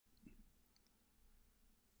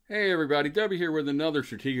Hey everybody, W here with another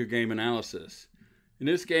Stratego game analysis. In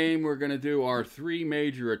this game, we're going to do our three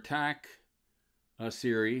major attack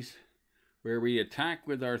series, where we attack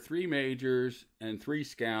with our three majors and three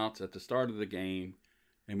scouts at the start of the game,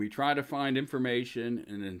 and we try to find information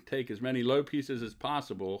and then take as many low pieces as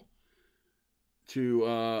possible to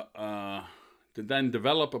then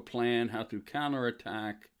develop a plan how to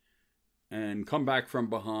counterattack and come back from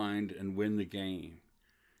behind and win the game.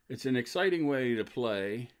 It's an exciting way to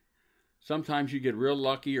play. Sometimes you get real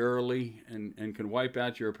lucky early and can wipe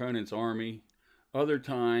out your opponent's army. Other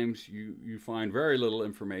times you find very little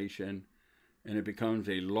information and it becomes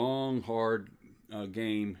a long, hard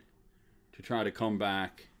game to try to come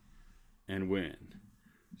back and win.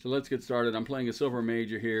 So let's get started. I'm playing a silver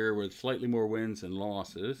major here with slightly more wins than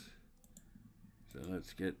losses. So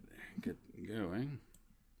let's get going.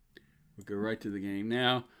 We'll go right to the game.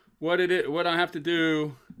 Now, what I have to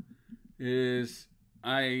do is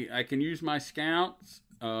I can use my scouts,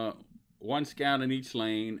 one scout in each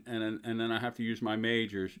lane, and then I have to use my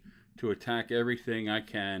majors to attack everything I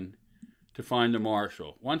can to find the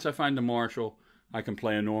marshal. Once I find the marshal, I can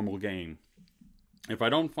play a normal game. If I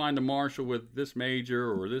don't find the marshal with this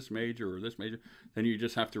major or this major or this major, then you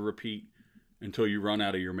just have to repeat until you run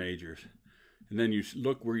out of your majors. And then you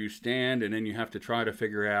look where you stand, and then you have to try to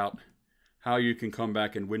figure out how you can come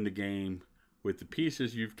back and win the game with the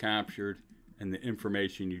pieces you've captured and the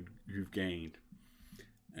information you've gained.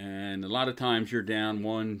 And a lot of times you're down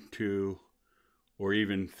 1, 2, or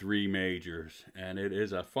even 3 majors. And it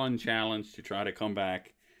is a fun challenge to try to come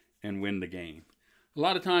back and win the game. A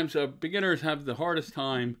lot of times beginners have the hardest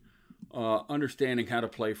time understanding how to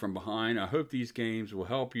play from behind. I hope these games will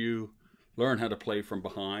help you learn how to play from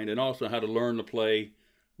behind and also how to learn to play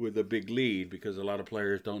with a big lead, because a lot of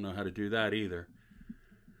players don't know how to do that either.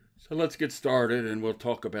 So let's get started, and we'll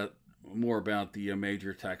talk more about the major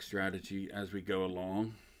attack strategy as we go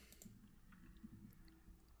along.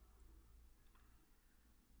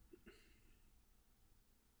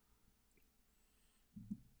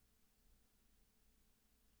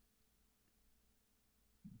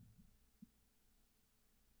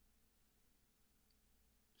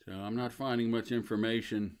 So I'm not finding much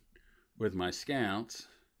information with my scouts.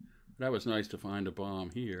 That was nice to find a bomb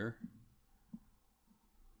here.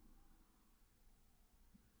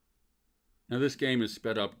 Now this game is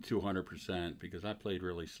sped up 200% because I played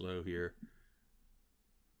really slow here.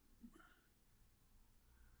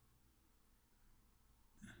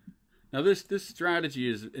 Now this strategy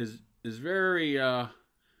is very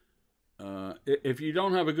if you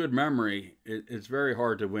don't have a good memory, it's very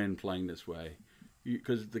hard to win playing this way,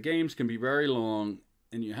 because the games can be very long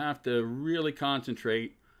and you have to really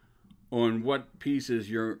concentrate on what pieces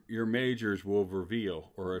your majors will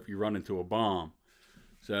reveal, or if you run into a bomb.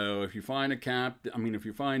 So if you find if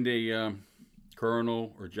you find a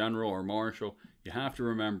colonel or general or marshal, you have to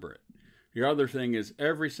remember it. The other thing is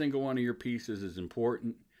every single one of your pieces is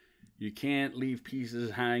important. You can't leave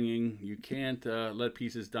pieces hanging. You can't let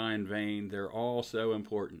pieces die in vain. They're all so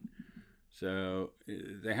important. So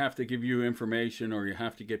they have to give you information, or you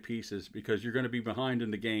have to get pieces, because you're going to be behind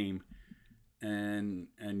in the game, and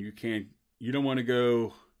you don't want to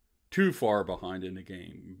go too far behind in the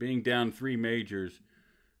game. Being down 3 majors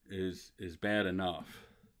is bad enough.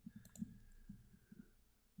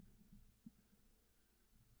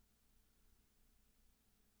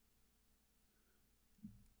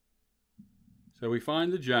 So we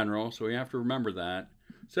find the general, so we have to remember that.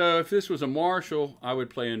 So if this was a marshal, I would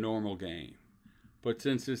play a normal game. But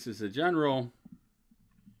since this is a general,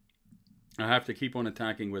 I have to keep on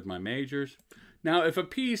attacking with my majors. Now, if a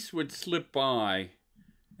piece would slip by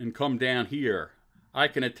and come down here, I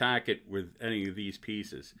can attack it with any of these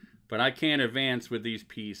pieces, but I can't advance with these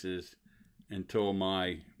pieces until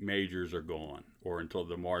my majors are gone, or until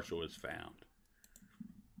the marshal is found.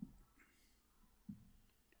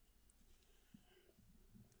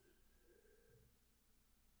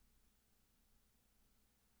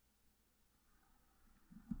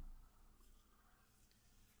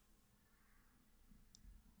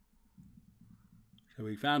 So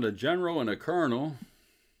we found a general and a colonel.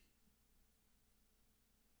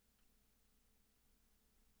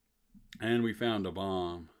 And we found a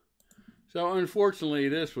bomb. So unfortunately,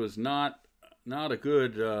 this was not a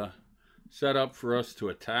good setup for us to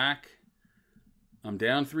attack. I'm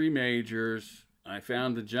down 3 majors. I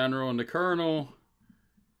found the general and the colonel,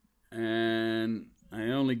 and I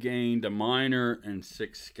only gained a minor and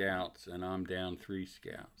 6 scouts, and I'm down 3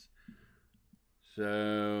 scouts.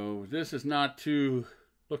 So this is not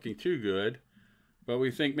looking too good. But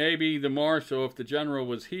we think maybe the marshal, if the general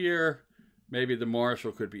was here, Maybe the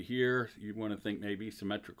marshal could be here. You want to think maybe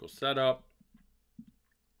symmetrical setup.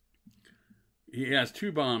 He has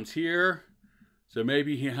 2 bombs here, so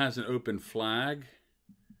maybe he has an open flag.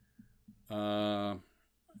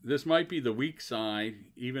 This might be the weak side,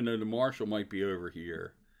 even though the marshal might be over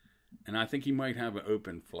here. And I think he might have an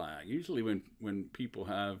open flag. Usually when people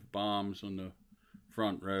have bombs on the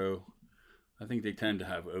front row, I think they tend to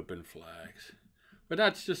have open flags. But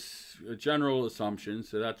that's just a general assumption,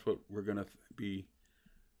 so that's what we're going to be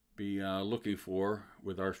looking for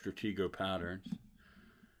with our Stratego patterns.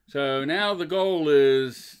 So now the goal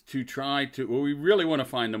is to try to, well, we really want to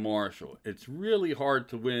find the marshal. It's really hard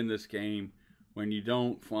to win this game when you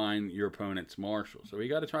don't find your opponent's marshal. So we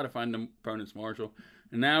got to try to find the opponent's marshal.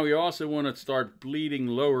 And now we also want to start bleeding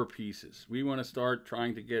lower pieces. We want to start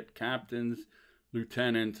trying to get captains,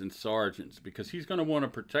 lieutenants, and sergeants, because he's going to want to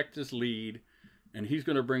protect his lead, and he's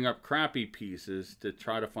going to bring up crappy pieces to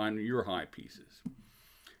try to find your high pieces.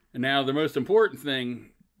 And now the most important thing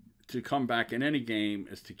to come back in any game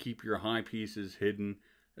is to keep your high pieces hidden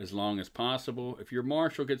as long as possible. If your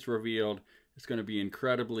marshal gets revealed, it's going to be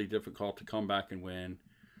incredibly difficult to come back and win.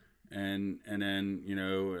 And then, you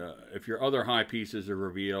know, if your other high pieces are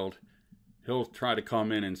revealed, he'll try to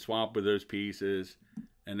come in and swap with those pieces,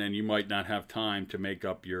 and then you might not have time to make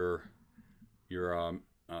up your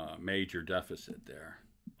major deficit there.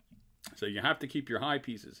 So you have to keep your high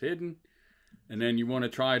pieces hidden, and then you want to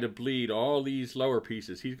try to bleed all these lower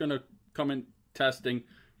pieces. He's going to come in testing.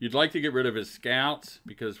 You'd like to get rid of his scouts,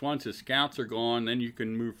 because once his scouts are gone, then you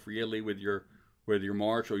can move freely with your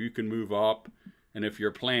marshal. You can move up, and if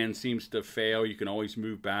your plan seems to fail, you can always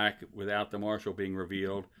move back without the marshal being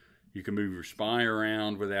revealed. You can move your spy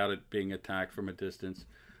around without it being attacked from a distance.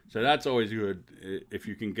 So that's always good if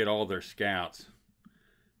you can get all their scouts.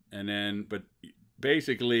 And then, but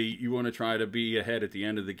basically, you want to try to be ahead at the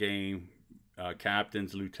end of the game.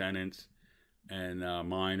 Captains, lieutenants, and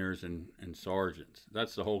minors and sergeants.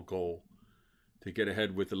 That's the whole goal, to get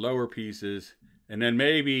ahead with the lower pieces, and then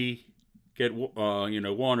maybe get you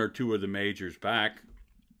know, 1 or 2 of the majors back.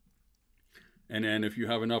 And then if you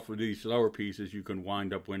have enough of these lower pieces, you can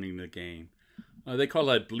wind up winning the game. They call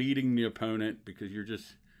that bleeding the opponent, because you're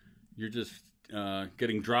just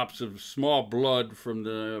getting drops of small blood from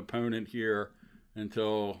the opponent here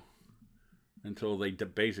until they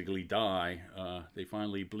basically die. They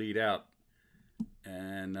finally bleed out,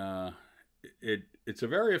 and it's a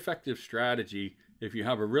very effective strategy if you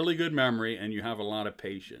have a really good memory and you have a lot of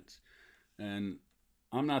patience. And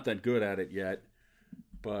I'm not that good at it yet,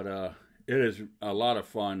 but it is a lot of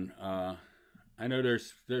fun. I know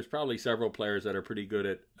there's probably several players that are pretty good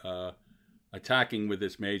at attacking with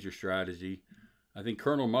this major strategy. I think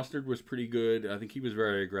Colonel Mustard was pretty good. I think he was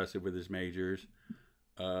very aggressive with his majors.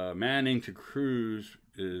 Manning to Cruz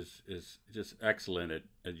is just excellent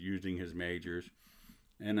at using his majors.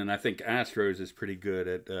 And then I think Astros is pretty good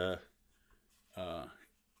at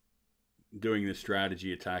doing this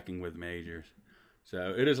strategy, attacking with majors.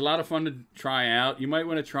 So it is a lot of fun to try out. You might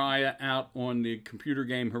want to try out on the computer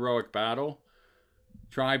game Heroic Battle.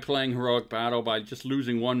 Try playing Heroic Battle by just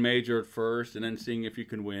losing 1 major at first and then seeing if you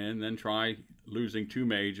can win. Then try losing 2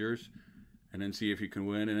 majors and then see if you can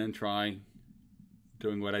win. And then try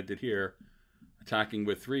doing what I did here, attacking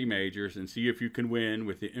with 3 majors, and see if you can win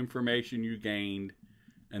with the information you gained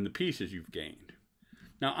and the pieces you've gained.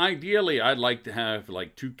 Now, ideally, I'd like to have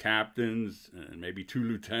like 2 captains and maybe 2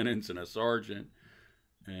 lieutenants and a sergeant.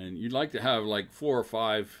 And you'd like to have like 4 or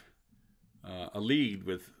 5, a lead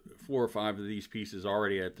with 4 or 5 of these pieces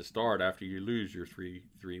already at the start after you lose your three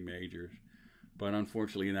majors. But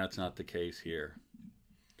unfortunately, that's not the case here.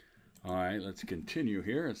 All right, let's continue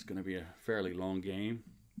here. It's going to be a fairly long game.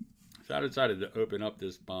 So I decided to open up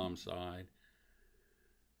this bomb side.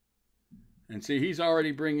 And see, he's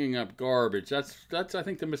already bringing up garbage. That's I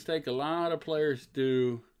think the mistake a lot of players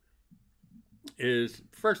do is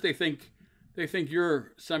first they think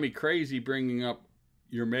you're semi-crazy bringing up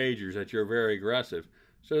your majors, that you're very aggressive.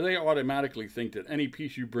 So they automatically think that any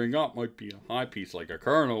piece you bring up might be a high piece, like a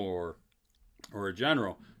colonel or a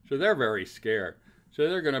general. So they're very scared. So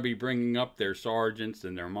they're going to be bringing up their sergeants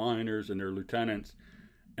and their minors and their lieutenants.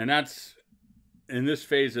 And that's, in this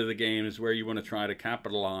phase of the game, is where you want to try to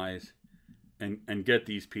capitalize and get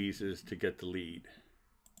these pieces to get the lead.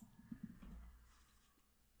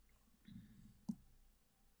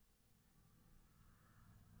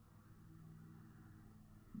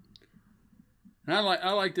 And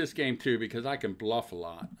I like this game too because I can bluff a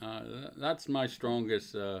lot. That's my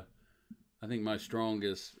strongest. I think my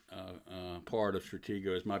strongest part of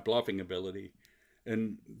Stratego is my bluffing ability,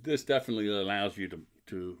 and this definitely allows you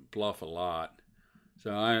to bluff a lot.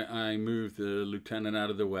 So I moved the lieutenant out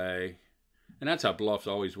of the way. And that's how bluffs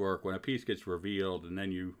always work. When a piece gets revealed and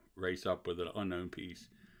then you race up with an unknown piece,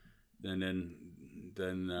 then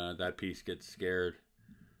that piece gets scared.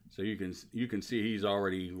 So you can see he's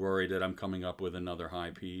already worried that I'm coming up with another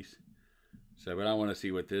high piece. So, but I want to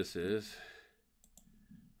see what this is.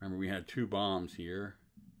 Remember, we had 2 bombs here.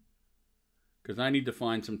 Because I need to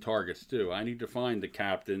find some targets too. I need to find the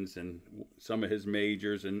captains and some of his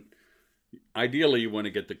majors, and ideally you want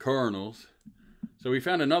to get the colonels. So we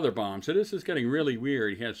found another bomb. So this is getting really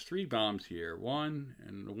weird. He has 3 bombs here. One,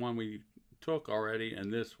 and the one we took already,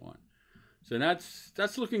 and this one. So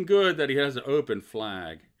that's looking good that he has an open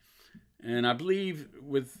flag. And I believe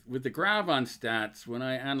with the Gravon stats, when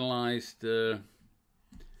I analyzed the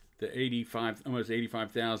almost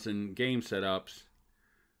 85,000 game setups,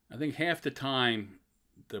 I think half the time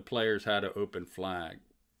the players had an open flag.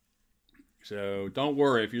 So don't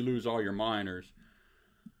worry if you lose all your miners,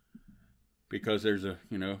 because there's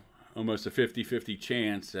almost a 50-50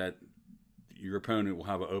 chance that your opponent will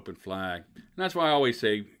have an open flag. And that's why I always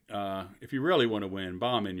say, if you really want to win,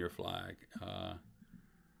 bomb in your flag.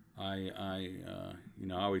 I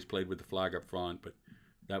always played with the flag up front, but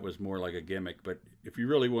that was more like a gimmick. But if you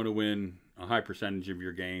really want to win a high percentage of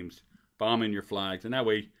your games, bomb in your flags, and that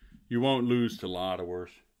way you won't lose to Lodowers.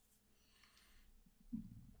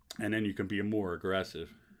 And then you can be more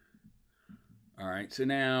aggressive. All right, so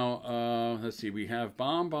now, let's see. We have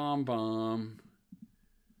bomb.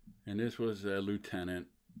 And this was a lieutenant.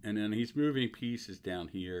 And then he's moving pieces down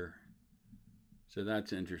here. So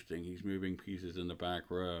that's interesting. He's moving pieces in the back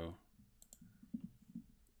row.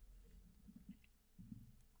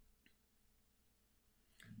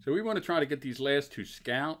 So we want to try to get these last 2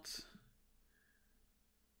 scouts.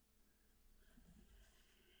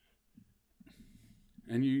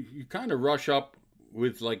 And you kind of rush up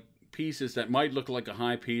with like pieces that might look like a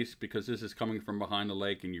high piece because this is coming from behind the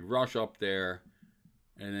lake, and you rush up there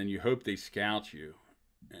and then you hope they scout you.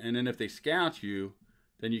 And then if they scout you,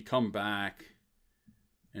 then you come back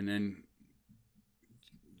and then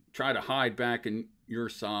try to hide back in your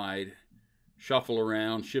side, shuffle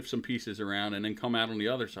around, shift some pieces around, and then come out on the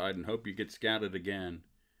other side and hope you get scouted again.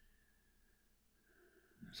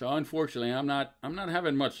 So unfortunately, I'm not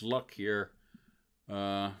having much luck here.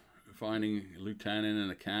 Finding a lieutenant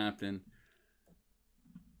and a captain.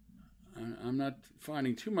 I'm not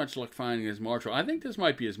finding too much luck finding his marshal. I think this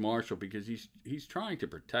might be his marshal because he's trying to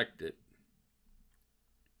protect it.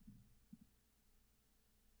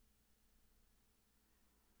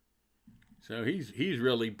 So he's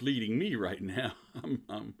really bleeding me right now.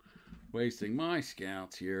 I'm wasting my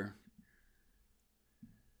scouts here.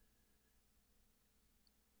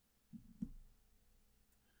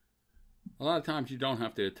 A lot of times you don't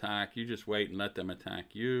have to attack. You just wait and let them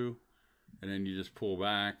attack you. And then you just pull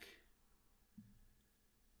back.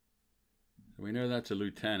 So we know that's a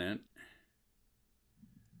lieutenant.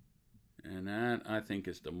 And that, I think,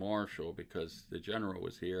 is the marshal because the general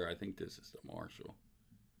was here. I think this is the marshal.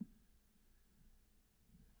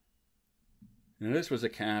 Now this was a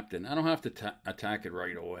captain. I don't have to attack it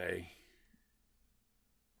right away.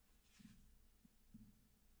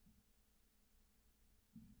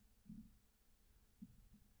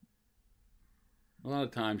 A lot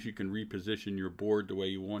of times you can reposition your board the way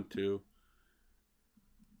you want to.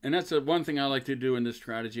 And that's one thing I like to do in this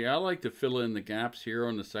strategy. I like to fill in the gaps here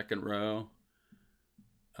on the second row.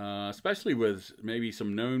 Especially with maybe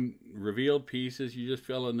some known revealed pieces. You just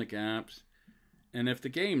fill in the gaps. And if the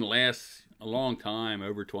game lasts a long time,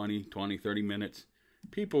 over 20, 30 minutes,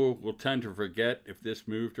 people will tend to forget if this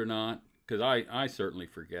moved or not. Because I certainly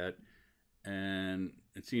forget. And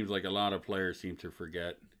it seems like a lot of players seem to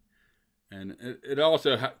forget. And it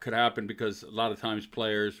also could happen because a lot of times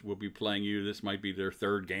players will be playing you. This might be their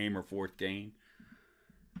 3rd game or 4th game.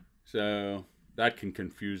 So that can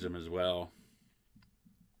confuse them as well.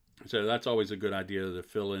 So that's always a good idea to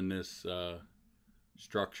fill in this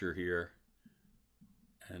structure here.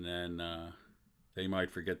 And then they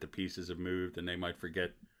might forget the pieces have moved and they might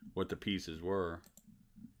forget what the pieces were.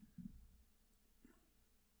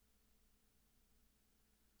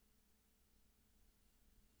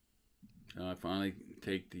 I finally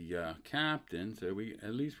take the captain, so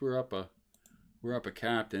at least we're up a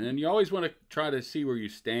captain, and you always want to try to see where you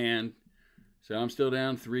stand. So I'm still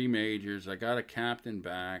down 3 majors. I got a captain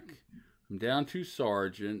back. I'm down 2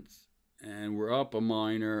 sergeants, and we're up a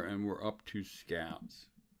minor, and we're up 2 scouts.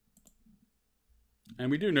 And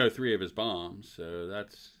we do know 3 of his bombs, so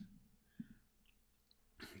that's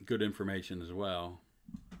good information as well.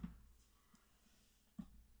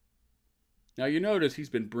 Now you notice he's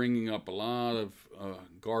been bringing up a lot of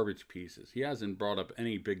garbage pieces. He hasn't brought up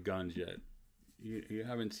any big guns yet. You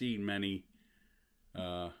haven't seen many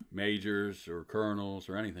majors or colonels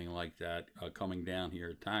or anything like that coming down here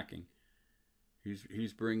attacking.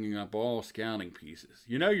 He's bringing up all scouting pieces.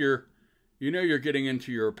 You know you're getting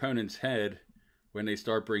into your opponent's head when they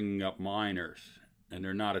start bringing up miners and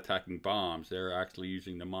they're not attacking bombs. They're actually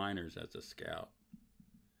using the miners as a scout.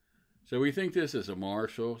 So we think this is a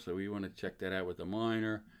marshal, so we want to check that out with the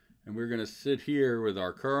miner. And we're going to sit here with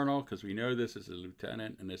our colonel because we know this is a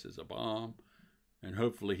lieutenant and this is a bomb. And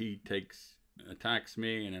hopefully he attacks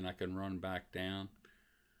me, and then I can run back down.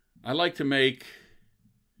 I like to make,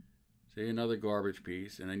 say, another garbage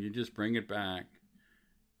piece, and then you just bring it back.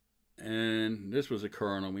 And this was a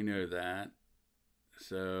colonel, we know that.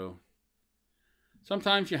 So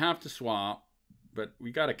sometimes you have to swap. But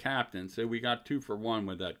we got a captain, so we got 2 for 1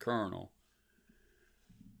 with that colonel.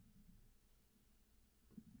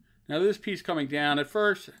 Now this piece coming down, at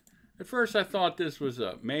first I thought this was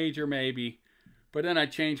a major maybe, but then I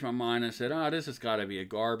changed my mind. I said, oh, this has got to be a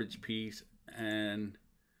garbage piece. And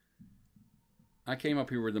I came up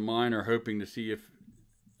here with the miner hoping to see if,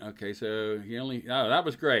 okay, so that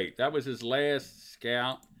was great. That was his last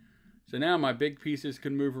scout. So now my big pieces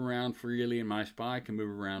can move around freely and my spy can move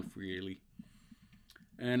around freely.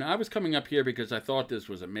 And I was coming up here because I thought this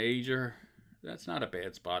was a major. That's not a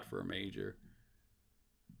bad spot for a major.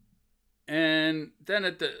 And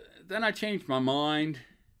then I changed my mind.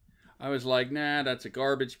 I was like, nah, that's a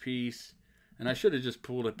garbage piece. And I should have just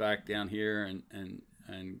pulled it back down here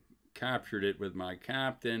and captured it with my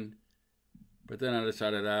captain. But then I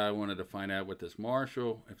decided I wanted to find out what this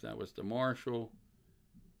marshal, if that was the marshal.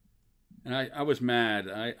 And I was mad.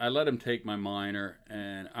 I let him take my miner,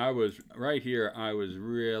 and I was right here. I was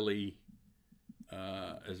really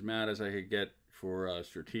as mad as I could get for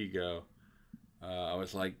Stratego. I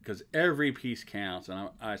was like, because every piece counts, and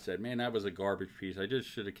I said, man, that was a garbage piece. I just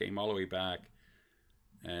should have came all the way back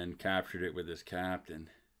and captured it with his captain.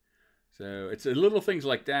 So it's little things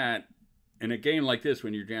like that. In a game like this,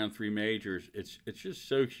 when you're down 3 majors, it's just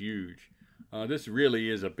so huge. This really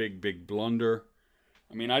is a big blunder.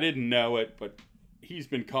 I mean, I didn't know it, but he's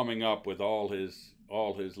been coming up with all his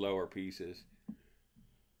lower pieces.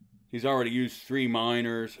 He's already used 3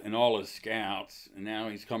 miners and all his scouts, and now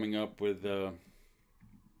he's coming up with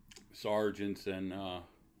sergeants and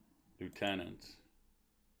lieutenants.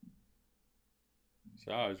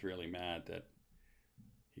 So I was really mad that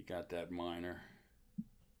he got that miner.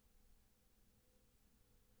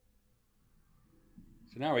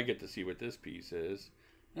 So now we get to see what this piece is.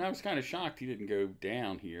 And I was kind of shocked he didn't go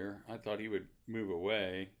down here. I thought he would move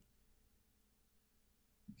away.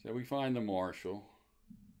 So we find the marshal.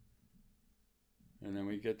 And then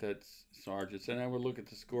we get that sergeant. So now we'll look at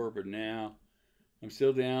the scoreboard now. I'm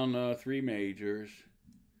still down 3 majors.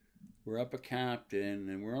 We're up a captain,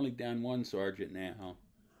 and we're only down 1 sergeant now.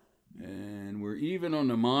 And we're even on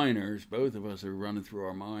the miners. Both of us are running through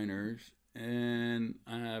our miners. And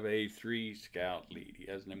I have a 3 scout lead. He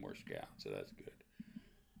has no more scouts, so that's good.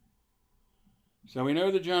 So we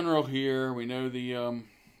know the general here, we know the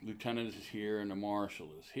lieutenant is here, and the marshal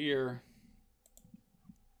is here.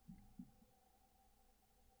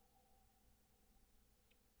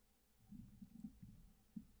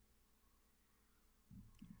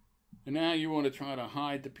 And now you want to try to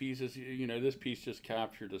hide the pieces. You know, this piece just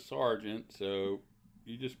captured a sergeant, so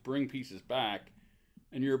you just bring pieces back,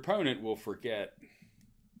 and your opponent will forget.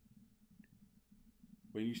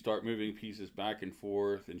 When you start moving pieces back and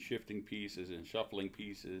forth and shifting pieces and shuffling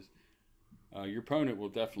pieces, your opponent will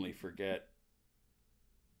definitely forget.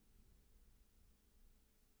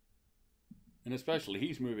 And especially,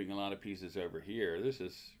 he's moving a lot of pieces over here. This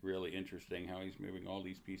is really interesting how he's moving all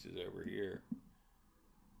these pieces over here.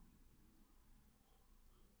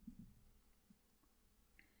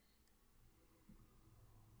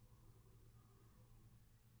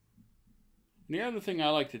 And the other thing I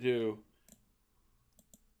like to do,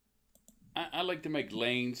 I like to make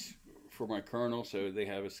lanes for my colonel so they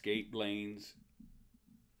have escape lanes.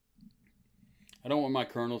 I don't want my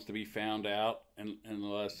colonels to be found out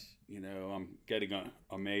unless, you know, I'm getting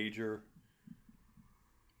a major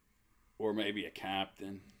or maybe a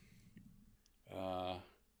captain.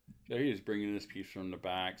 So he's bringing this piece from the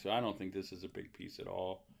back, so I don't think this is a big piece at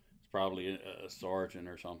all. It's probably a sergeant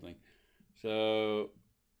or something. So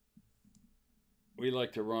we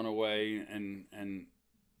like to run away and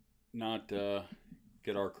not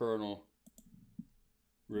get our colonel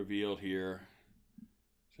revealed here,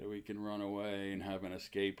 so we can run away and have an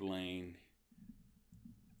escape lane.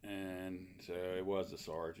 And so it was a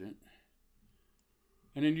sergeant.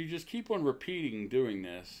 And then you just keep on repeating doing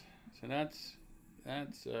this. So that's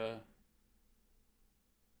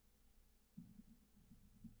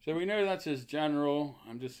so we know that's his general.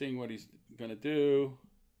 I'm just seeing what he's gonna do.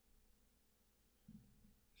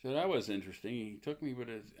 So that was interesting. He attacked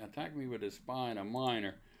me with his spy and a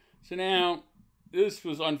minor. So now, this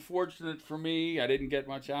was unfortunate for me. I didn't get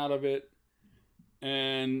much out of it.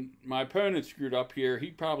 And my opponent screwed up here. He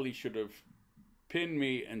probably should have pinned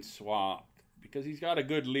me and swapped. Because he's got a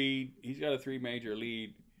good lead. He's got a 3 major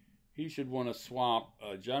lead. He should want to swap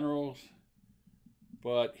generals.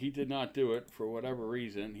 But he did not do it for whatever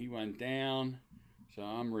reason. He went down. So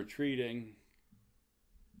I'm retreating.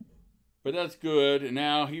 But that's good. And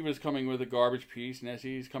now he was coming with a garbage piece. And as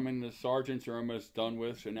he's coming, the sergeants are almost done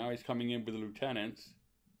with. So now he's coming in with the lieutenants.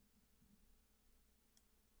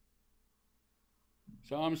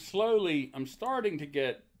 So I'm starting to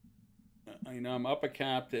get, I'm up a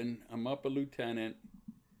captain. I'm up a lieutenant.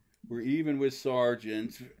 We're even with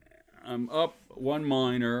sergeants. I'm up 1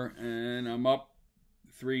 minor. And I'm up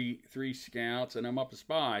three scouts. And I'm up a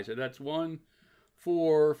spy. So that's 1,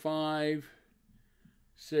 4, 5,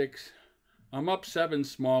 6. I'm up 7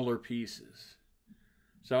 smaller pieces.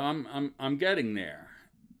 So I'm getting there.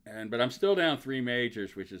 But I'm still down 3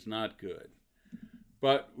 majors, which is not good.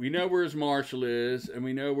 But we know where his marshal is, and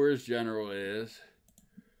we know where his general is.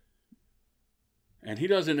 And he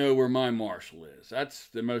doesn't know where my marshal is. That's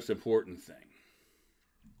the most important thing.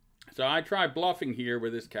 So I try bluffing here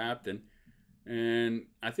with this captain, and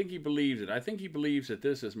I think he believes it. I think he believes that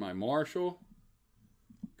this is my marshal,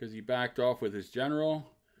 because he backed off with his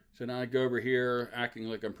general. So now I go over here acting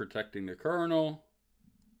like I'm protecting the colonel.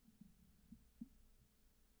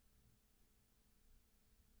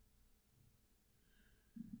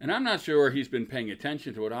 And I'm not sure he's been paying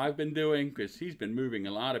attention to what I've been doing, because he's been moving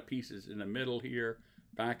a lot of pieces in the middle here,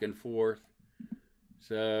 back and forth.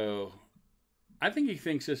 So I think he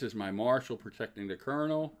thinks this is my marshal protecting the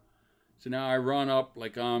colonel. So now I run up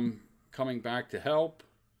like I'm coming back to help.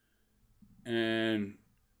 And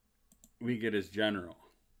we get his general.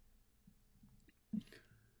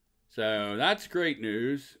 So that's great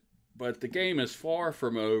news. But the game is far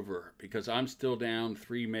from over, because I'm still down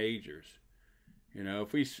 3 majors. You know,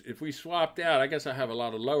 if we swapped out, I guess I have a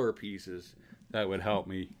lot of lower pieces that would help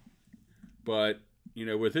me. But, you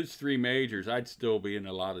know, with his 3 majors, I'd still be in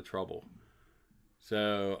a lot of trouble.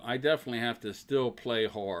 So I definitely have to still play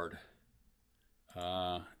hard.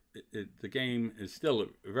 The game is still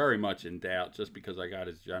very much in doubt just because I got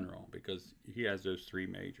his general, because he has those 3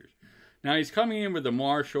 majors. Now he's coming in with the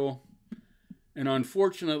marshal, and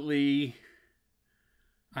unfortunately,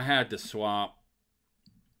 I had to swap.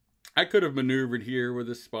 I could have maneuvered here with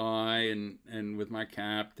a spy and with my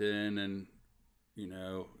captain, and you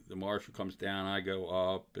know, the marshal comes down, I go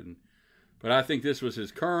up, but I think this was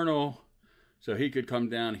his colonel, so he could come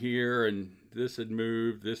down here, and this had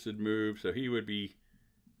moved, so he would be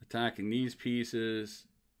attacking these pieces,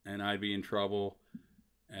 and I'd be in trouble,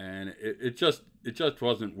 and it just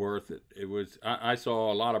wasn't worth it. It was I saw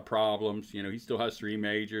a lot of problems. You know, he still has 3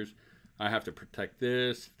 majors. I have to protect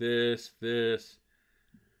this.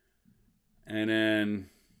 And then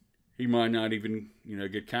he might not even, you know,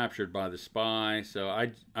 get captured by the spy. So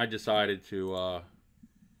I decided to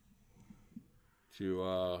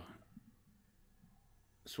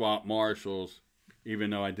swap marshals, even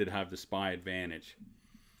though I did have the spy advantage.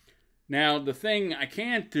 Now, the thing I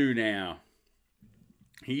can't do now,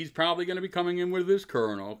 he's probably going to be coming in with his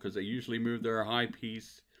colonel, because they usually move their high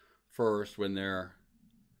piece first when their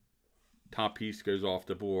top piece goes off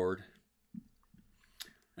the board.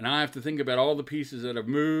 And I have to think about all the pieces that have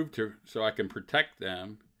moved so I can protect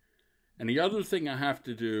them. And the other thing I have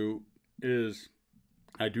to do is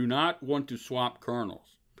I do not want to swap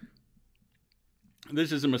colonels.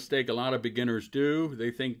 This is a mistake a lot of beginners do. They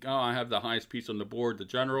think, oh, I have the highest piece on the board, the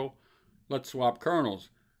general. Let's swap colonels.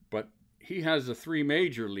 But he has a 3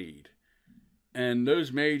 major lead. And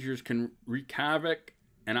those majors can wreak havoc,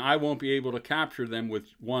 and I won't be able to capture them with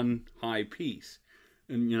 1 high piece.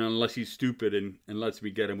 And, you know, unless he's stupid and lets me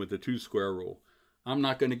get him with the 2 square rule. I'm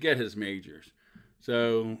not going to get his majors.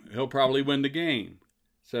 So he'll probably win the game.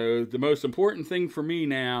 So the most important thing for me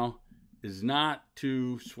now is not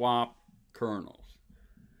to swap colonels,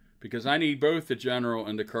 because I need both the general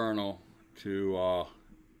and the colonel to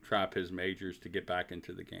trap his majors to get back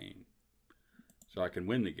into the game, so I can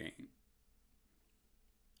win the game.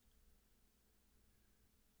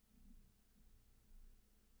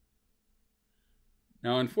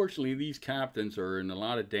 Now, unfortunately, these captains are in a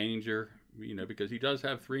lot of danger, you know, because he does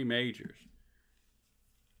have 3 majors.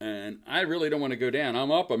 And I really don't want to go down.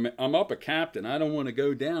 I'm up a captain. I don't want to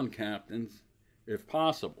go down captains if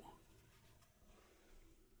possible.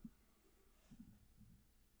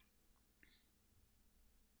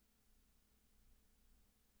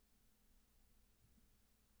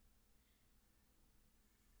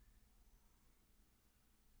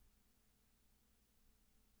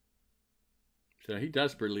 So he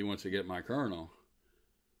desperately wants to get my colonel.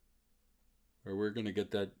 Or we're going to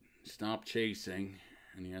get that stop chasing,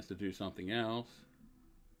 and he has to do something else.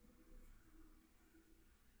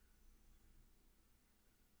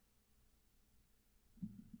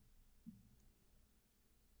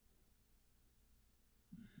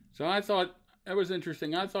 So I thought that was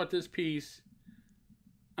interesting. I thought this piece,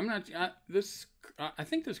 I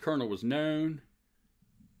think this colonel was known,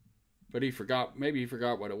 but maybe he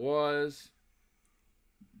forgot what it was.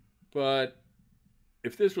 But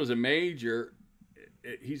if this was a major,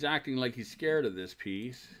 he's acting like he's scared of this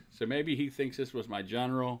piece. So maybe he thinks this was my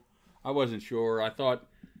general. I wasn't sure. I thought,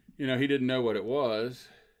 he didn't know what it was.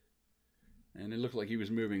 And it looked like he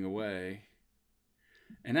was moving away.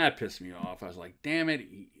 And that pissed me off. I was like, damn it.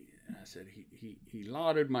 I said, he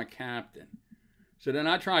lauded my captain. So then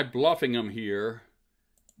I tried bluffing him here.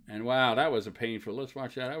 And wow, that was a painful, let's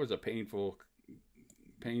watch that. That was a painful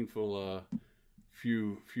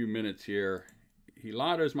few minutes here. He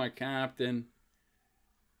lauders my captain.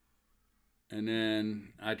 And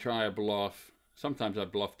then I try a bluff. Sometimes I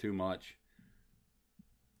bluff too much.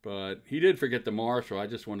 But he did forget the marshal. I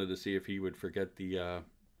just wanted to see if he would forget if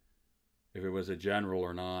it was a general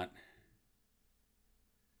or not.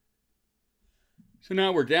 So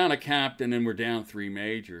now we're down a captain and we're down 3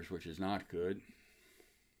 majors, which is not good.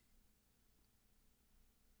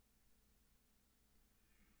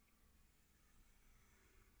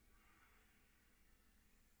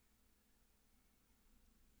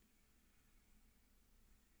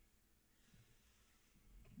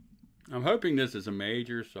 I'm hoping this is a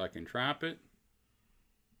major so I can trap it.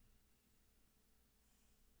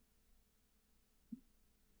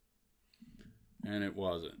 And it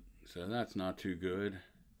wasn't. So that's not too good.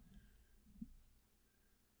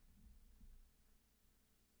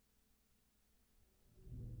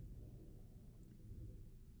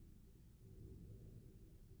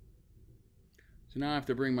 So now I have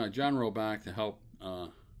to bring my general back to help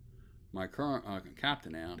my current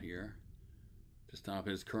captain out here, to stop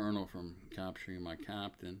his colonel from capturing my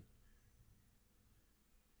captain.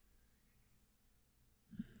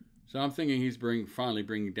 So I'm thinking he's finally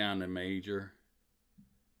bringing down the major.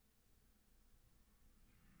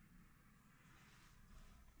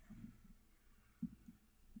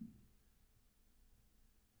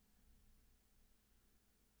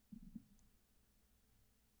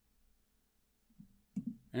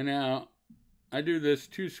 And now I do this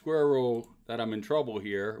 2 square rule that I'm in trouble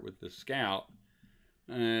here with the scout.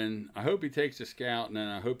 And I hope he takes the scout, and then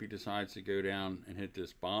I hope he decides to go down and hit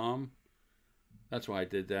this bomb. That's why I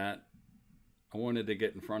did that. I wanted to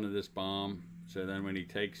get in front of this bomb, so then when he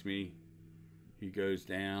takes me, he goes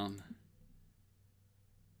down.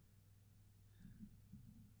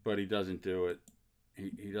 But he doesn't do it.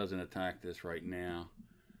 He doesn't attack this right now.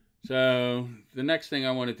 So the next thing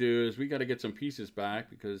I want to do is we got to get some pieces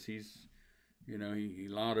back, because he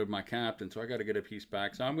lauded my captain, so I got to get a piece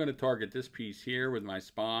back. So I'm going to target this piece here with my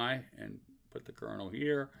spy and put the colonel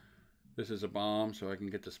here. This is a bomb, so I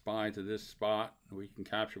can get the spy to this spot. We can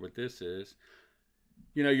capture what this is.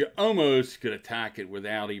 You almost could attack it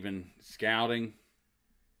without even scouting,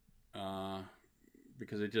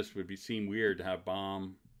 because it just would seem weird to have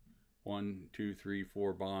bomb 1, 2, 3,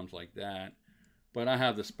 4 bombs like that. But I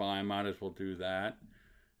have the spy, I might as well do that.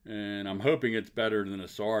 And I'm hoping it's better than a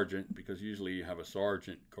sergeant, because usually you have a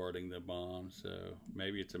sergeant guarding the bomb. So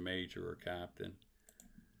maybe it's a major or captain.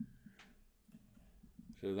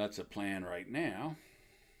 So that's a plan right now.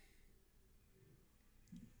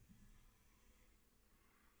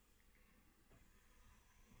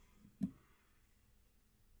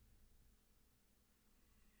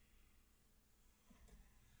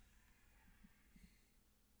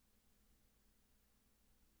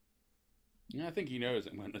 Yeah, I think he knows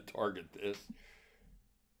I'm going to target this.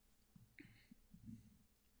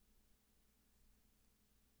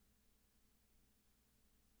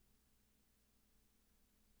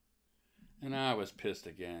 And I was pissed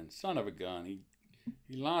again. Son of a gun. He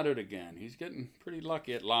lottoed again. He's getting pretty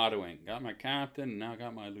lucky at lottoing. Got my captain, and now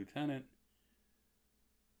got my lieutenant.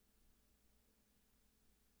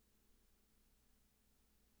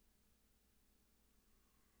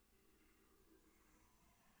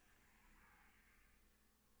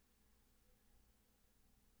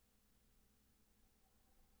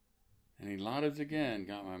 And he lottoes again.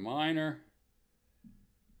 Got my minor.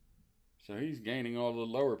 So he's gaining all the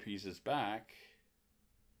lower pieces back.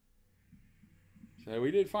 So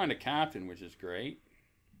we did find a captain, which is great.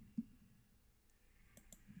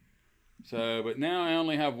 So, but now I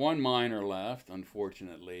only have one miner left,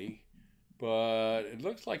 unfortunately. But it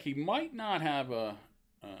looks like he might not have a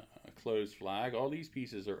closed flag. All these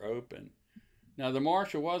pieces are open. Now the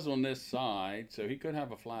marshal was on this side, so he could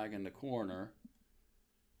have a flag in the corner.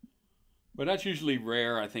 But that's usually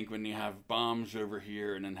rare, I think, when you have bombs over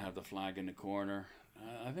here and then have the flag in the corner.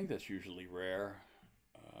 I think that's usually rare.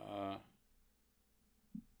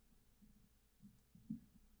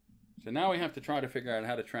 So now we have to try to figure out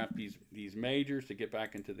how to trap these majors to get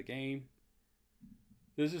back into the game.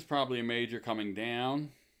 This is probably a major coming down.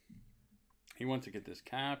 He wants to get this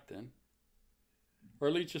captain. Or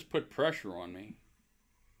at least just put pressure on me.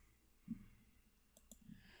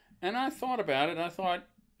 And I thought about it. I thought,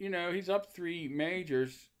 you know, he's up 3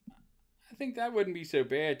 majors. I think that wouldn't be so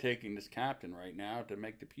bad taking this captain right now to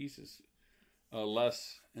make the pieces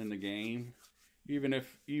less in the game. Even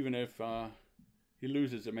if he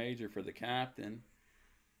loses a major for the captain,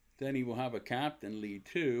 then he will have a captain lead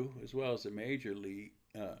too, as well as a major lead.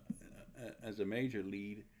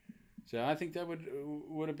 So I think that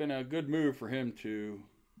would have been a good move for him to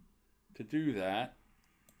do that.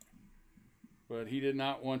 But he did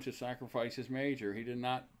not want to sacrifice his major. He did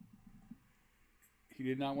not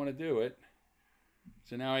want to do it.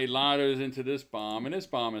 So now he lottos into this bomb, and this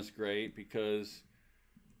bomb is great because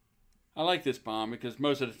I like this bomb because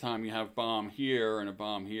most of the time you have bomb here and a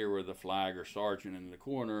bomb here with a flag or sergeant in the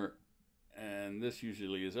corner, and this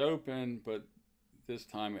usually is open, but this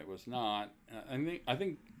time it was not. I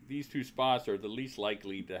think these 2 spots are the least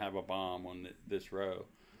likely to have a bomb on this row,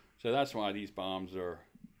 so that's why these bombs are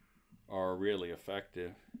really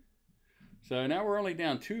effective. So now we're only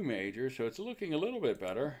down 2 majors, so it's looking a little bit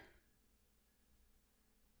better.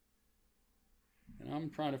 And I'm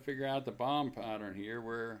trying to figure out the bomb pattern here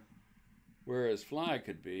where his flag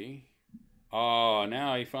could be. Oh,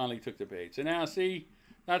 now he finally took the bait. So now, see,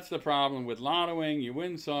 that's the problem with lottoing. You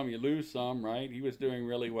win some, you lose some, right? He was doing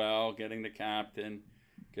really well, getting the captain,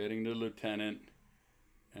 getting the lieutenant,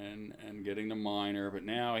 and getting the minor. But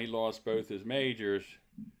now he lost both his majors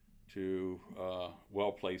to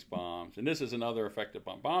well-placed bombs. And this is another effective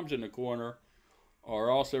bomb. Bombs in the corner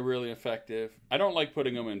are also really effective. I don't like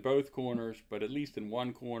putting them in both corners, but at least in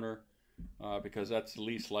one corner, because that's the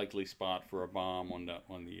least likely spot for a bomb on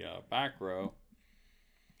the back row.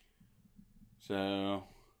 So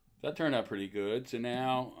that turned out pretty good. So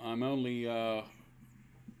now I'm only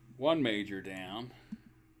 1 major down,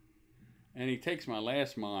 and he takes my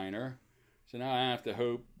last minor. So now I have to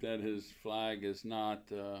hope that his flag is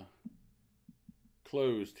not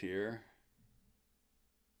closed here.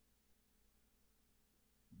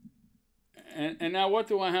 And now what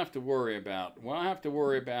do I have to worry about? Well, I have to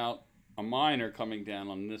worry about a minor coming down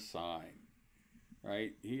on this side,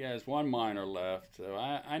 right? He has 1 minor left, so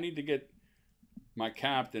I need to get my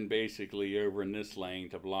captain basically over in this lane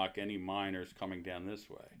to block any minors coming down this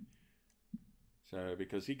way. So,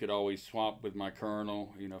 because he could always swap with my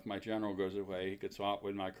colonel, you know, if my general goes away, he could swap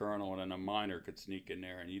with my colonel and then a minor could sneak in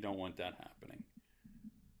there, and you don't want that happening.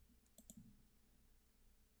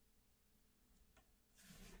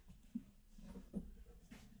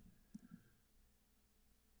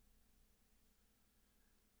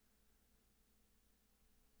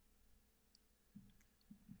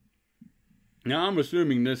 Now I'm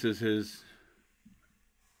assuming this is his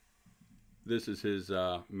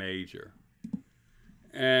major.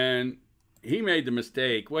 And he made the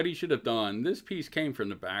mistake. What he should have done, this piece came from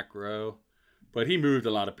the back row, but he moved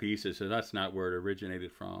a lot of pieces, so that's not where it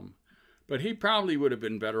originated from. But he probably would have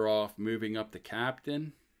been better off moving up the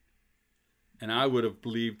captain, and I would have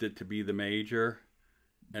believed it to be the major,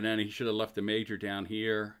 and then he should have left the major down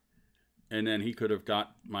here, and then he could have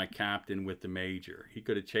got my captain with the major. He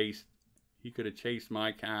could have chased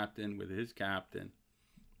my captain with his captain,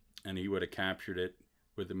 and he would have captured it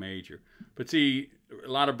with the major. But see, a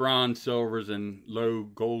lot of bronze, silvers, and low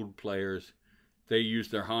gold players, they use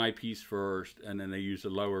their high piece first, and then they use the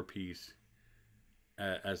lower piece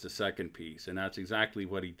as the second piece, and that's exactly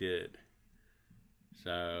what he did.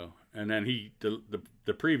 So, and then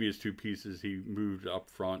the previous 2 pieces he moved up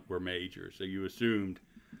front were majors, so you assumed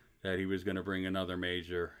that he was going to bring another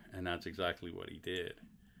major, and that's exactly what he did.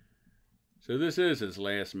 So this is his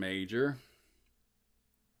last major.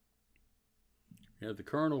 We have the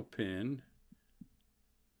colonel pinned.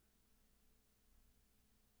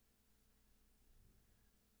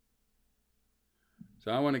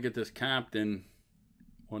 So I want to get this captain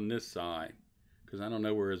on this side, because I don't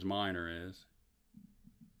know where his minor is.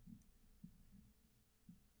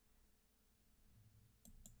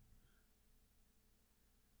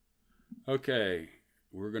 Okay,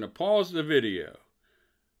 we're going to pause the video.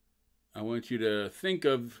 I want you to think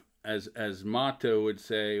of, as Mato would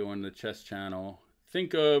say on the chess channel,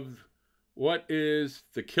 think of what is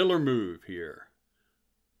the killer move here.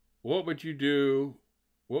 What would you do?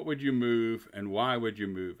 What would you move? And why would you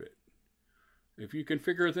move it? If you can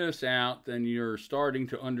figure this out, then you're starting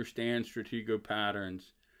to understand Stratego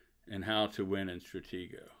patterns and how to win in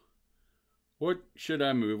Stratego. What should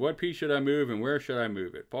I move? What piece should I move and where should I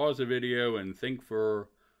move it? Pause the video and think for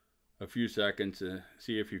a few seconds to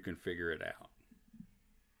see if you can figure it out.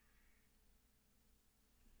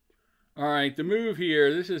 All right, the move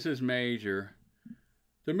here, this is his major.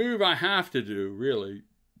 The move I have to do, really,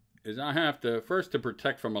 is I have to, first to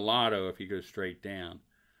protect from a lotto if he goes straight down.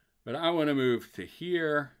 But I want to move to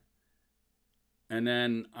here, and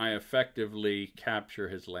then I effectively capture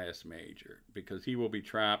his last major. Because he will be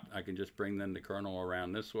trapped, I can just bring then the colonel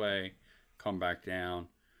around this way, come back down,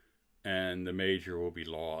 and the major will be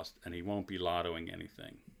lost, and he won't be lottoing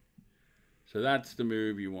anything. So that's the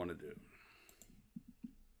move you want to do.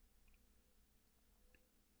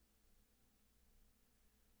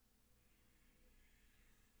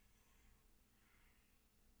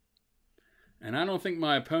 And I don't think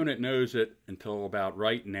my opponent knows it until about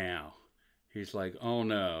right now. He's like, oh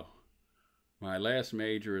no, my last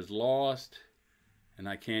major is lost, and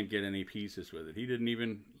I can't get any pieces with it. He didn't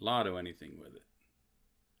even lotto anything with it.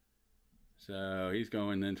 So he's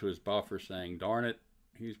going into his buffer saying, darn it,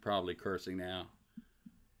 he's probably cursing now.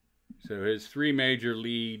 So his 3 major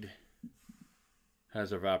lead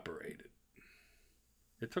has evaporated.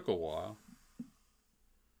 It took a while.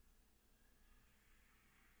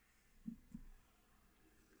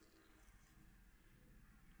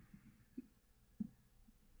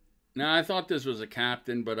 Now, I thought this was a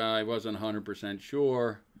captain, but I wasn't 100%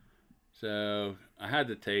 sure. So I had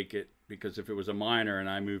to take it, because if it was a minor and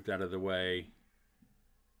I moved out of the way,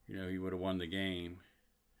 you know, he would have won the game.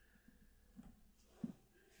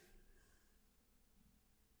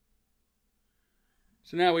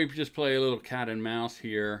 So now we just play a little cat and mouse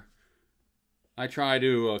here. I try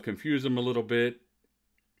to confuse him a little bit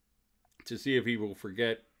to see if he will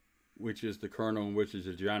forget which is the colonel and which is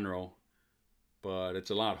the general. But it's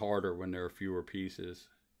a lot harder when there are fewer pieces.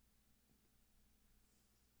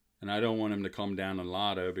 And I don't want him to come down in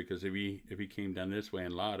lotto, because if he came down this way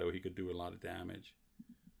in lotto, he could do a lot of damage.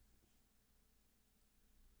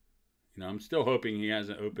 You know, I'm still hoping he has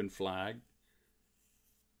an open flag.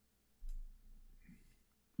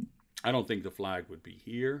 I don't think the flag would be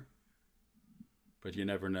here, but you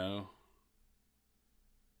never know.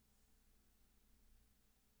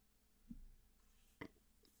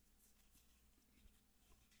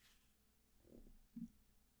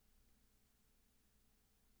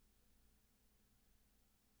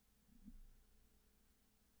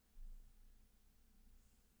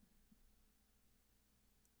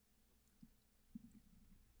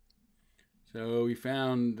 So we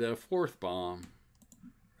found the 4th bomb,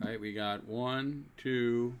 right? We got 1,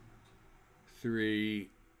 2, 3,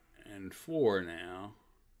 and 4 now.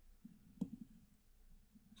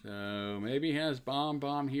 So maybe he has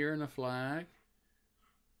bomb here in the flag.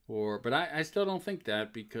 But I still don't think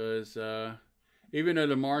that, because even though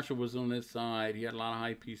the marshal was on this side, he had a lot of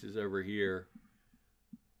high pieces over here.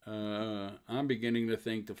 I'm beginning to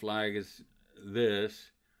think the flag is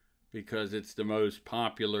this, because it's the most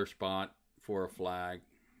popular spot for a flag.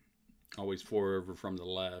 Always 4 over from the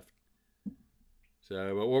left.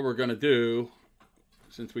 So, but what we're going to do,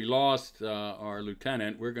 since we lost our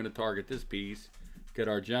lieutenant, we're going to target this piece, get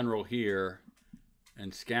our general here,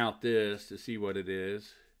 and scout this to see what it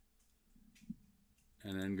is,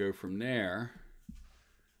 and then go from there.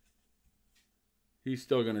 He's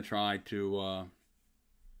still going to try to,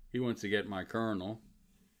 he wants to get my colonel.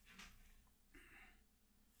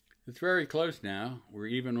 It's very close now. We're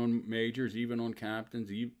even on majors, even on captains.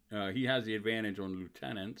 He has the advantage on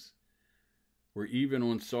lieutenants. We're even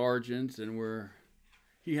on sergeants, and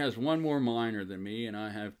he has 1 more minor than me, and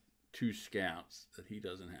I have 2 scouts that he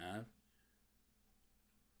doesn't have.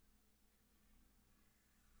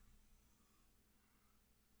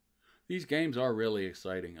 These games are really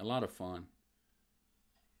exciting, a lot of fun.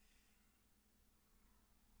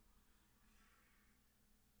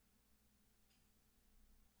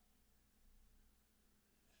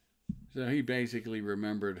 So he basically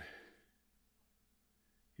remembered,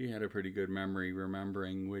 he had a pretty good memory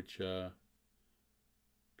remembering which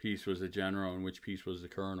piece was the general and which piece was the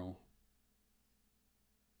colonel.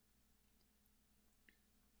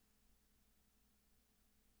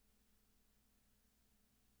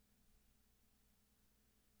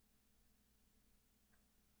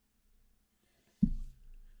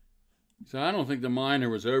 So I don't think the minor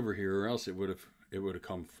was over here, or else it would have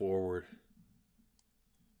come forward.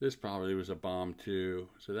 This probably was a bomb too.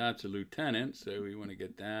 So that's a lieutenant, so we want to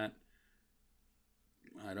get that.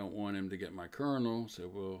 I don't want him to get my colonel, so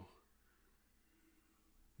we'll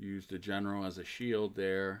use the general as a shield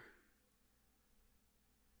there.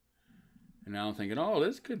 And now I'm thinking, oh,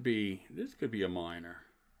 this could be a minor.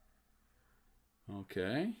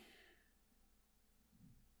 Okay.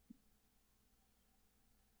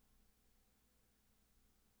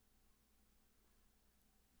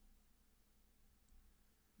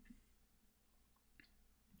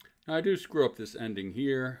 Now I do screw up this ending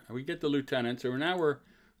here. We get the lieutenant, so now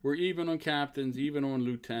we're even on captains, even on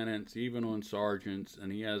lieutenants, even on sergeants,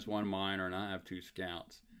 and he has one minor, and I have 2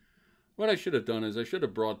 scouts. What I should have done is I should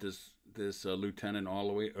have brought this lieutenant all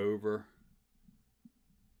the way over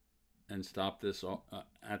and stopped this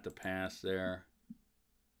at the pass there.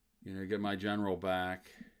 You know, get my general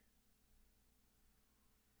back.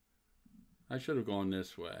 I should have gone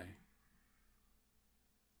this way.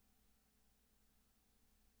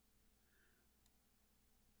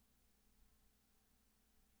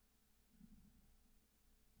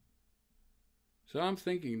 So I'm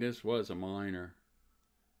thinking this was a minor.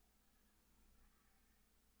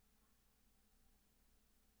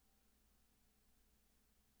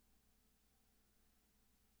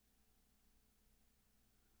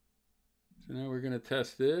 So now we're going to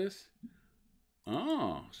test this.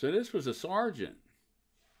 Oh, so this was a sergeant.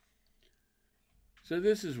 So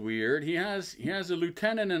this is weird. He has a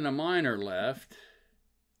lieutenant and a minor left.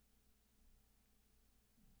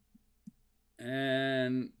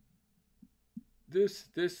 And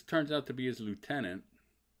this turns out to be his lieutenant.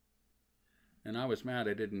 And I was mad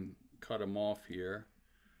I didn't cut him off here.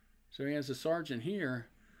 So he has a sergeant here.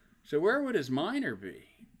 So where would his minor be?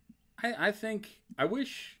 I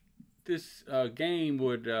wish this game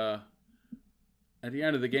would, at the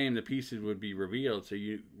end of the game, the pieces would be revealed so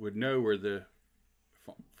you would know where the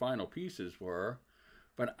final pieces were.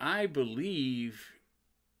 But I believe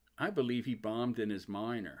he bombed in his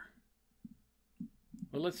minor.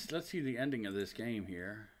 Well, let's see the ending of this game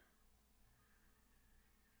here.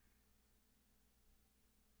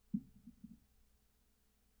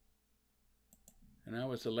 And that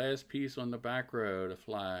was the last piece on the back row, the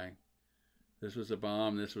flag. This was a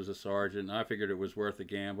bomb, this was a sergeant. I figured it was worth a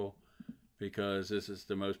gamble because this is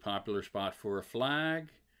the most popular spot for a flag.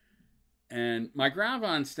 And my ground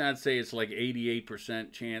von stats say it's like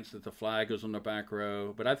 88% chance that the flag goes on the back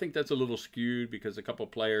row. But I think that's a little skewed because a couple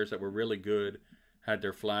players that were really good had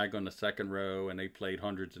their flag on the second row and they played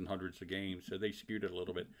hundreds and hundreds of games. So they skewed it a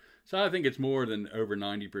little bit. So I think it's more than over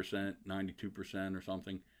 90%, 92% or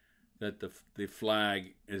something, that the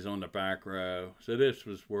flag is on the back row. So this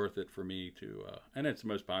was worth it for me to, and it's the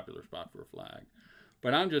most popular spot for a flag.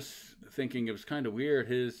 But I'm just thinking it was kind of weird,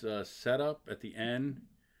 his setup at the end,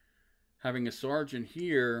 having a sergeant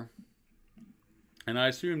here, and I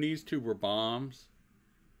assume these 2 were bombs.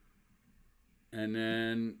 And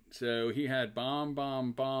then, so he had bomb,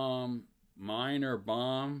 bomb, bomb, minor,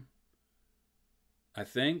 bomb. I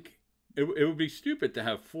think it would be stupid to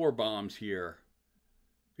have 4 bombs here.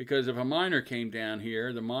 Because if a minor came down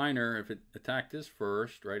here, the minor, if it attacked this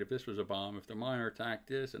first, right, if this was a bomb, if the minor attacked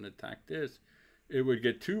this and attacked this, it would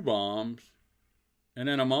get 2 bombs and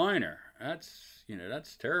then a minor. That's, you know,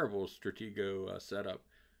 that's terrible Stratego setup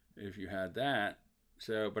if you had that.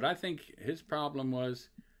 So, but I think his problem was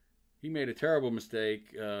he made a terrible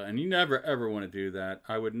mistake, and you never ever want to do that.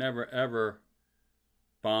 I would never ever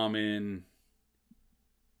bomb in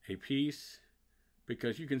a piece,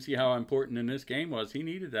 because you can see how important in this game was. He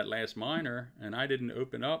needed that last minor, and I didn't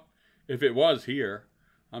open up. If it was here,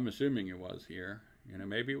 I'm assuming it was here. You know,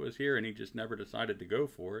 maybe it was here and he just never decided to go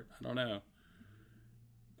for it. I don't know.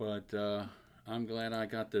 But I'm glad I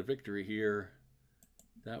got the victory here.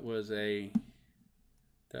 That was a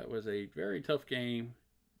very tough game.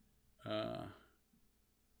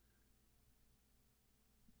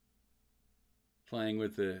 Playing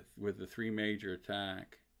with the 3 major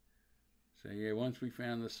attack. So yeah, once we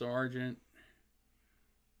found the sergeant,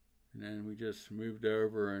 and then we just moved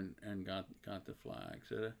over and got the flag.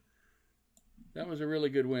 So that was a really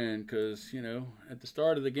good win, because, you know, at the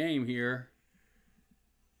start of the game here,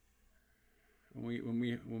 when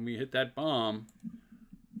we hit that bomb,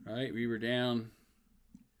 right, we were down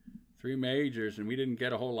 3 majors and we didn't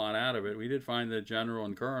get a whole lot out of it. We did find the general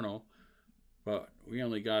and colonel, but we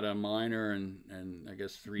only got a minor and I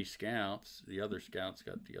guess 3 scouts. The other scouts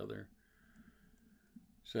got the other.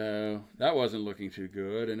 So that wasn't looking too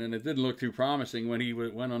good. And then it didn't look too promising when he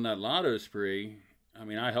went on that lotto spree. I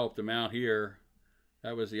mean, I helped him out here.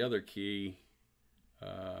 That was the other key.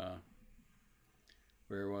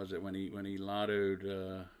 where was it when he lottoed?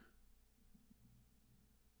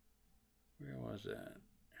 Where was that?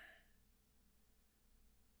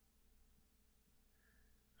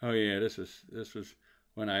 Oh yeah, this was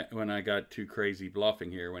when I got too crazy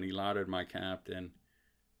bluffing here, when he lottoed my captain,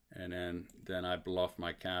 and then I bluffed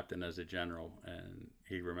my captain as a general, and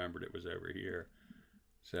he remembered it was over here.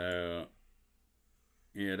 So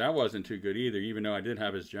yeah, that wasn't too good either. Even though I did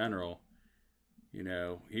have his general, you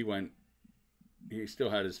know, he still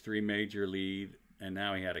had his 3 major lead, and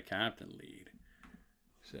now he had a captain lead.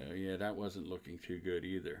 So yeah, that wasn't looking too good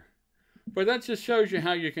either. But that just shows you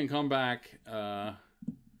how you can come back.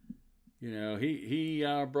 You know, he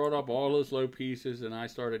brought up all his low pieces, and I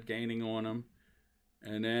started gaining on him.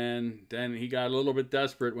 And then he got a little bit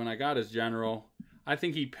desperate when I got his general. I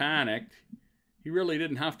think he panicked. He really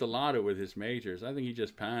didn't have to lotto with his majors. I think he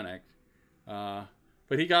just panicked. But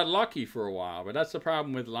he got lucky for a while. But that's the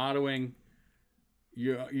problem with lottoing.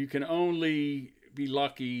 You can only be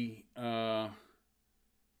lucky,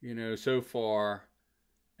 you know, so far,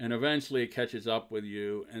 and eventually it catches up with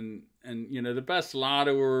you. And you know, the best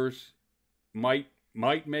lottoers might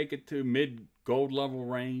make it to mid gold level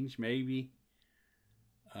range, maybe.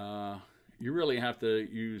 You really have to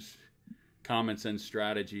use common sense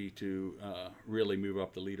strategy to really move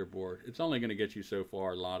up the leaderboard. It's only going to get you so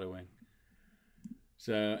far lottoing.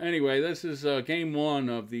 So anyway, this is game 1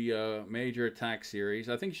 of the major attack series.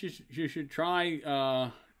 I think you should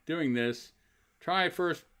try doing this. Try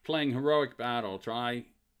first playing heroic battle. Try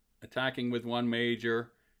attacking with 1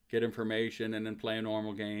 major, get information, and then play a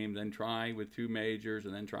normal game. Then try with 2 majors,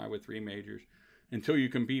 and then try with 3 majors, until you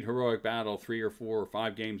can beat heroic battle 3 or 4 or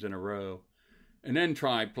 5 games in a row. And then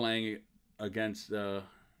try playing against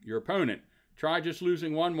your opponent. Try just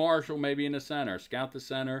losing 1 marshal, maybe in the center. Scout the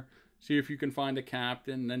center, see if you can find a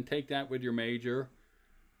captain, then take that with your major,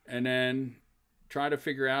 and then try to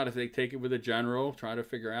figure out if they take it with a general. Try to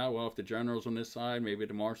figure out, well, if the general's on this side, maybe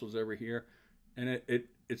the marshal's over here. And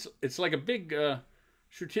it's like a big the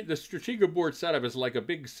Stratego board setup is like a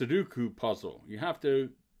big Sudoku puzzle. You have to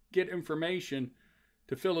get information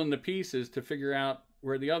to fill in the pieces to figure out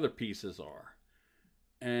where the other pieces are.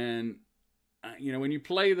 And you know, when you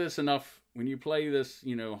play this enough,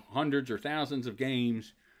 you know, hundreds or thousands of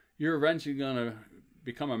games, you're eventually going to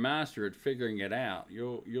become a master at figuring it out.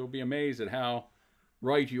 You'll be amazed at how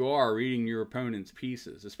right you are reading your opponent's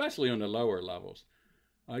pieces, especially on the lower levels.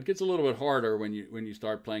 It gets a little bit harder when you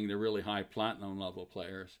start playing the really high platinum level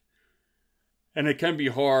players. And it can be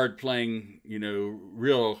hard playing, you know,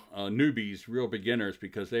 real newbies, real beginners,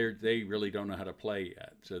 because they really don't know how to play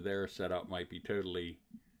yet. So their setup might be totally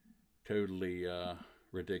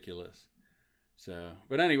ridiculous. So,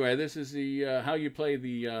 but anyway, this is the how you play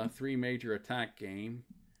the 3 major attack game.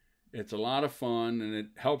 It's a lot of fun, and it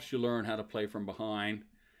helps you learn how to play from behind.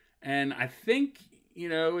 And I think, you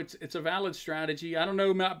know, it's a valid strategy. I don't know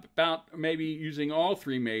about maybe using all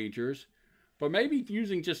 3 majors, but maybe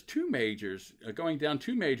using just 2 majors, going down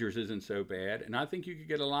 2 majors isn't so bad. And I think you could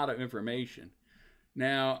get a lot of information.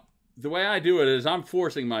 Now, the way I do it is I'm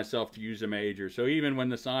forcing myself to use a major. So even when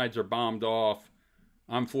the sides are bombed off,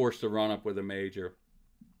 I'm forced to run up with a major.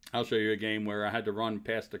 I'll show you a game where I had to run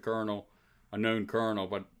past the colonel, a known colonel,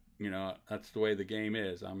 but you know, that's the way the game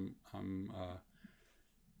is. I'm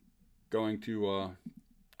going to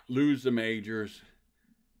lose the majors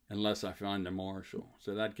unless I find the marshal.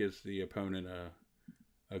 So that gives the opponent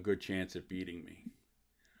a good chance at beating me.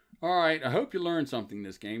 All right, I hope you learned something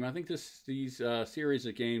this game. I think these series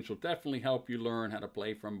of games will definitely help you learn how to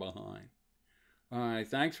play from behind. All right,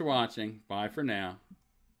 thanks for watching. Bye for now.